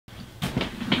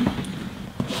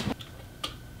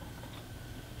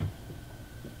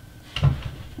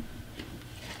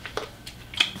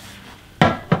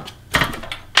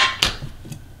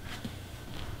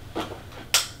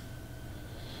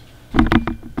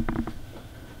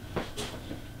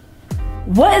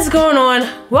What is going on?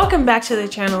 Welcome back to the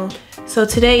channel. So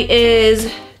today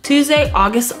is Tuesday,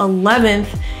 August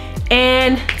 11th,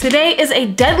 and today is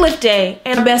a deadlift day,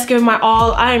 and I'm best giving my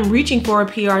all. I am reaching for a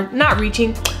PR, not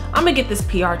reaching. I'm gonna get this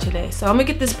PR today. So I'm gonna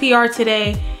get this PR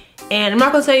today, and I'm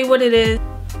not gonna tell you what it is.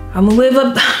 I'm gonna live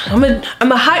up. I'm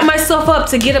gonna hype myself up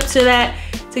to get up to that.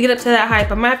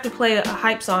 Hype. I might have to play a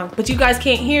hype song, but you guys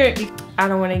can't hear it because I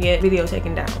don't want to get video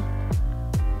taken down.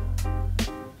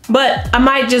 But I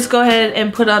might just go ahead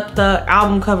and put up the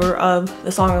album cover of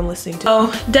the song I'm listening to. So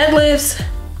deadlifts,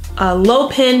 low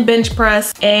pin bench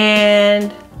press,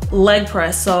 and leg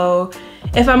press. So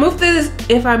if I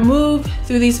move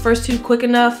through these first two quick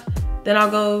enough, then I'll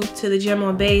go to the gym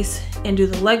on base and do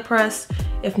the leg press.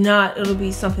 If not, it'll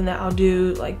be something that I'll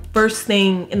do like first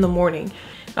thing in the morning.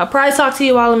 I'll probably talk to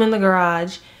you while I'm in the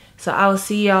garage. So I will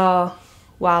see y'all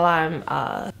while I'm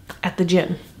at the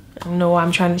gym. I don't know why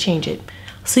I'm trying to change it.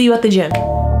 See you at the gym.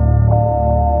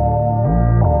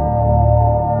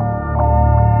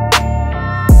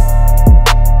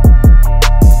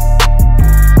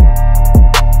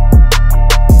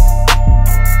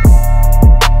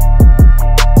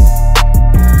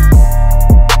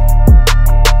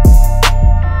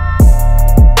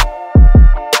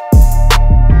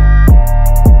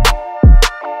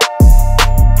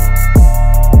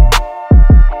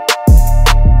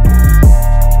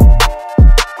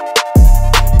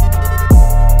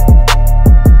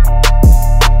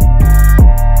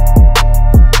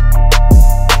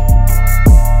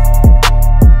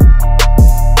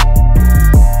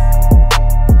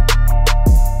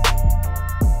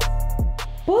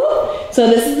 So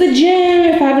this is the gym.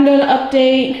 If I haven't done an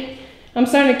update, I'm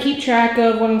starting to keep track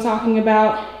of what I'm talking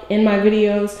about in my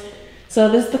videos. So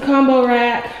this is the combo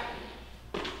rack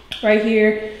right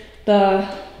here, the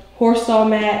horse stall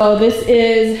mat. So this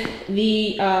is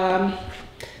the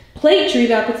plate tree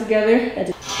that I put together.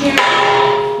 Here,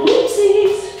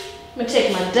 whoopsies. I'm gonna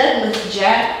take my deadlift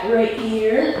jack right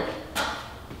here.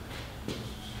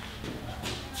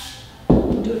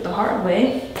 Do it the hard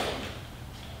way.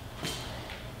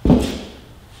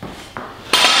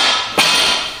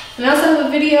 And I also have a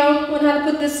video on how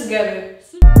to put this together.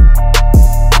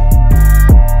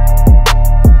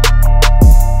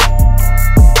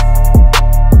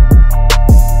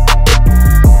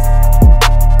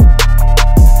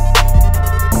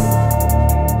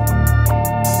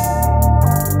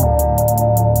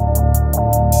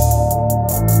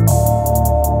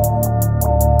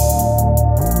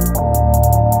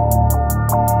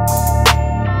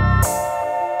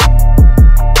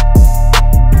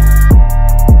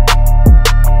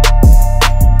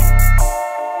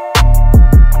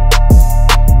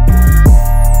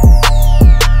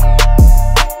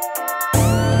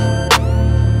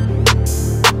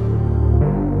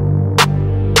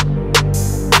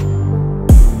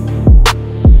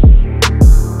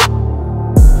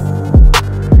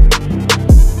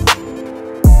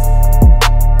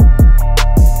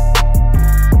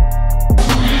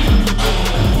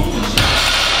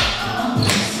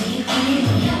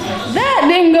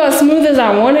 As smooth as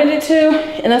I wanted it to,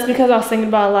 and that's because I was thinking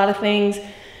about a lot of things.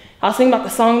 I was thinking about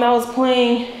the song that I was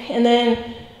playing, and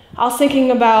then I was thinking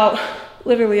about,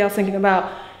 literally I was thinking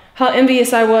about how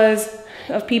envious I was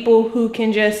of people who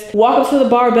can just walk up to the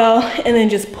barbell and then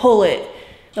just pull it.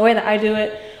 The way that I do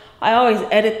it, I always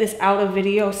edit this out of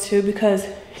videos too because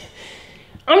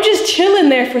I'm just chilling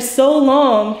there for so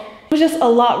long. There's just a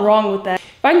lot wrong with that.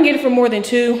 If I can get it for more than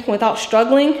 2 without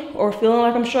struggling or feeling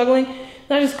like I'm struggling,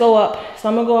 I just go up. So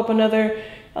I'm gonna go up another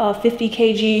 50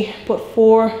 kg, put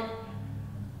 4,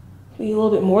 maybe a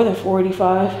little bit more than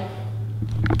 485.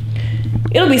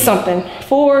 It'll be something.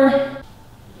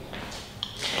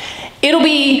 It'll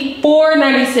be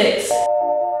 496.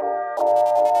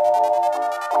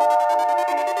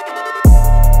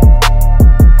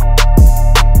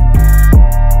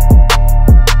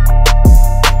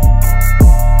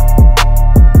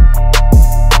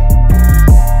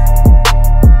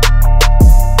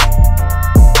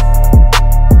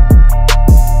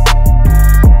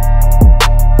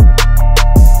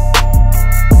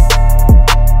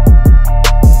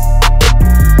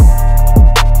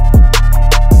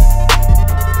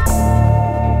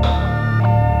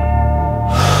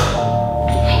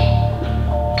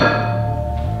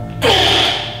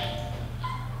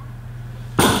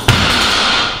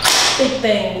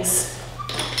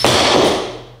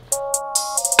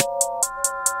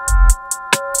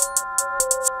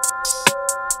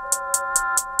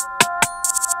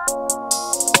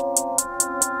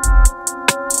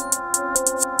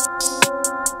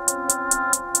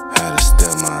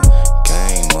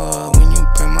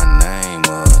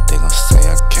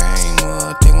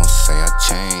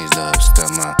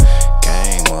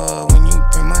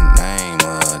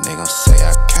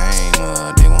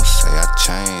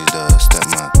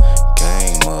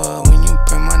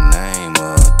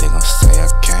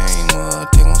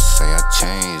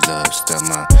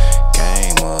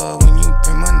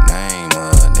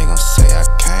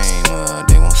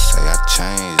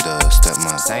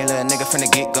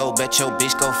 watch your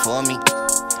bitch go for me.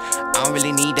 I don't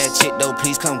really need that chick though,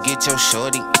 please come get your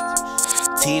shorty.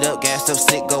 Teed up, gassed up,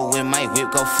 slick, go with my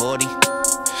whip, go 40.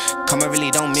 Come, I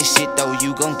really don't miss shit though,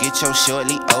 you gon' get your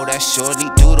shortly. Oh, that's shortly.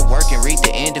 Do the work and read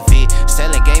the end of it.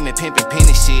 Selling game and pimping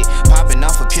penny shit. Popping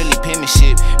off of purely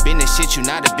penmanship. Business shit, you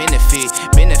not a benefit.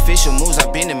 Beneficial moves, I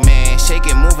been a man.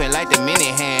 Shaking, moving like the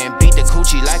minute hand. Beat the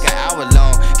coochie like an hour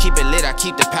long. Keep it lit, I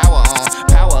keep the power on.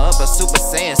 Power up, a super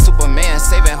saiyan, Superman.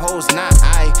 Saving hoes, not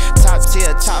I. Top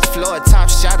tier, top floor,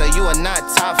 top shotter. You are not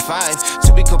top 5.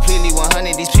 To be completely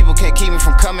 100, these people can't keep me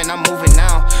from coming. I'm moving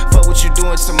now. Fuck what you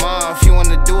doing tomorrow. If you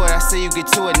wanna do it, I say you get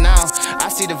to it now. I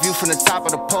see the view from the top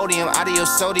of the podium, out of your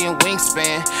sodium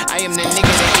wingspan. I am the nigga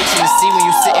that itching to see when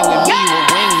you sitting with me, you a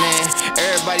wingman.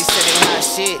 Everybody say they hot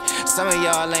shit, some of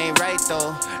y'all ain't right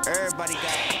though. Everybody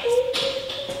got.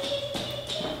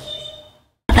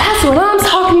 That's what I'm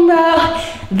talking about.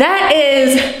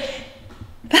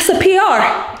 That's a PR.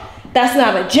 That's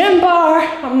not a gym bar.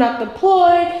 I'm not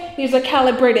deployed. These are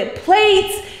calibrated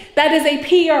plates. That is a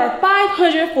PR,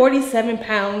 547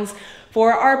 pounds.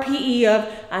 For an RPE of,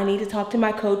 I need to talk to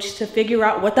my coach to figure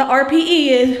out what the RPE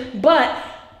is, but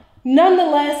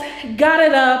nonetheless, got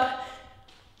it up.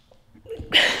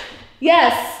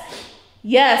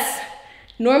 Yes.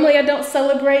 Normally I don't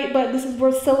celebrate, but this is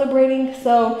worth celebrating,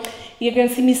 so you're gonna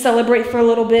see me celebrate for a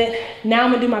little bit. Now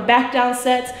I'm gonna do my back down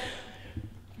sets,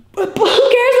 but who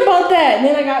cares about that? And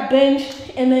then I got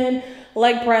bench and then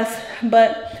leg press,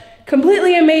 but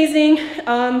completely amazing.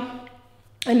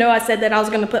 I know I said that I was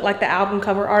gonna put like the album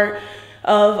cover art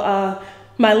of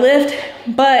my lift,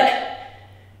 but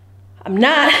I'm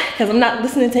not, because I'm not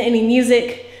listening to any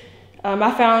music. I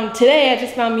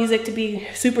just found music to be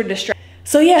super distracting.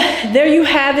 So yeah, there you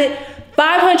have it,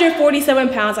 547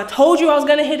 pounds. I told you I was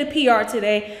gonna hit a PR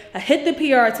today. I hit the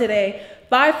PR today,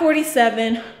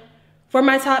 547 for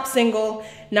my top single.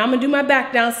 Now I'm gonna do my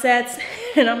back down sets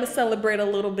and I'm gonna celebrate a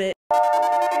little bit.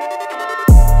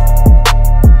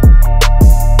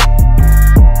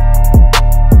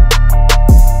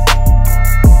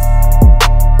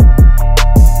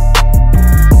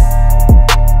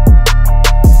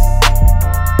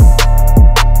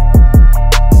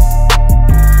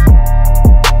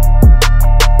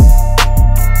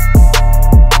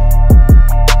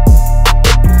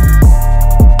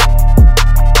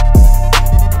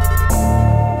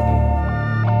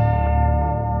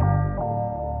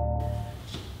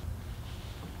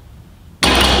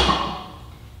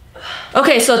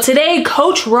 Okay, so today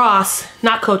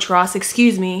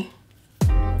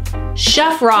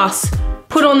Chef Ross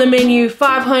put on the menu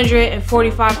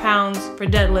 545 pounds for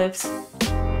deadlifts.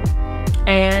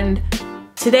 And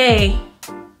today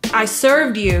I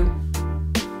served you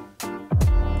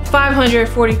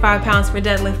 545 pounds for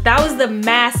deadlift. That was the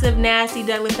massive, nasty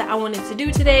deadlift that I wanted to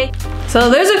do today. So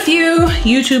there's a few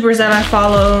YouTubers that I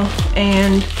follow,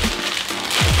 and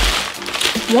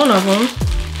one of them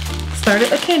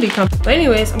started a candy company. But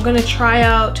anyways, I'm gonna try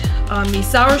out these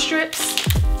sour strips,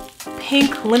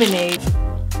 pink lemonade.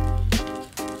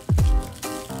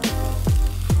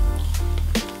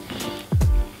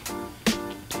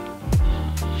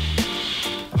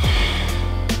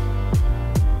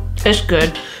 It's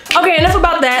good. Okay, enough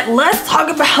about that. Let's talk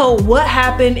about what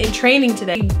happened in training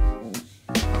today.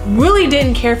 Really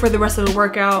didn't care for the rest of the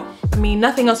workout. I mean,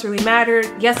 nothing else really mattered.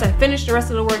 Yes, I finished the rest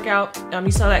of the workout.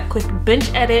 You saw that quick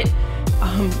bench edit.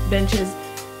 Benches.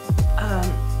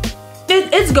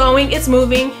 It's going, it's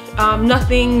moving.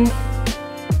 Nothing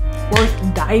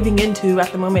worth diving into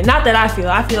at the moment. Not that I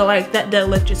feel like that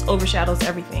deadlift just overshadows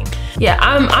everything. Yeah,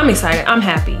 I'm excited. I'm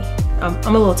happy.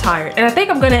 I'm a little tired, and I think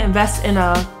I'm gonna invest in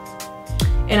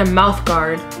a mouth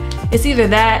guard. It's either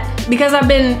that, because I've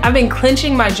been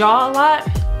clenching my jaw a lot,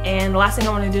 and the last thing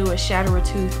I want to do is shatter a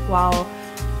tooth while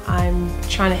I'm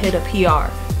trying to hit a PR.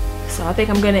 So I think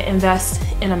I'm gonna invest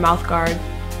in a mouth guard,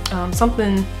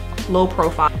 something low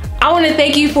profile. I want to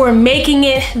thank you for making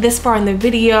it this far in the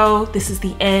video. This is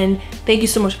the end. Thank you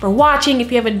so much for watching.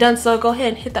 If you haven't done so, go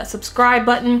ahead and hit that subscribe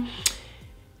button.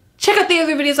 Check out the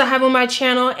other videos I have on my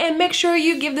channel, and make sure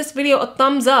you give this video a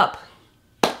thumbs up.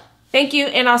 Thank you,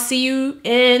 and I'll see you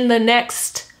in the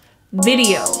next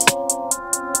video.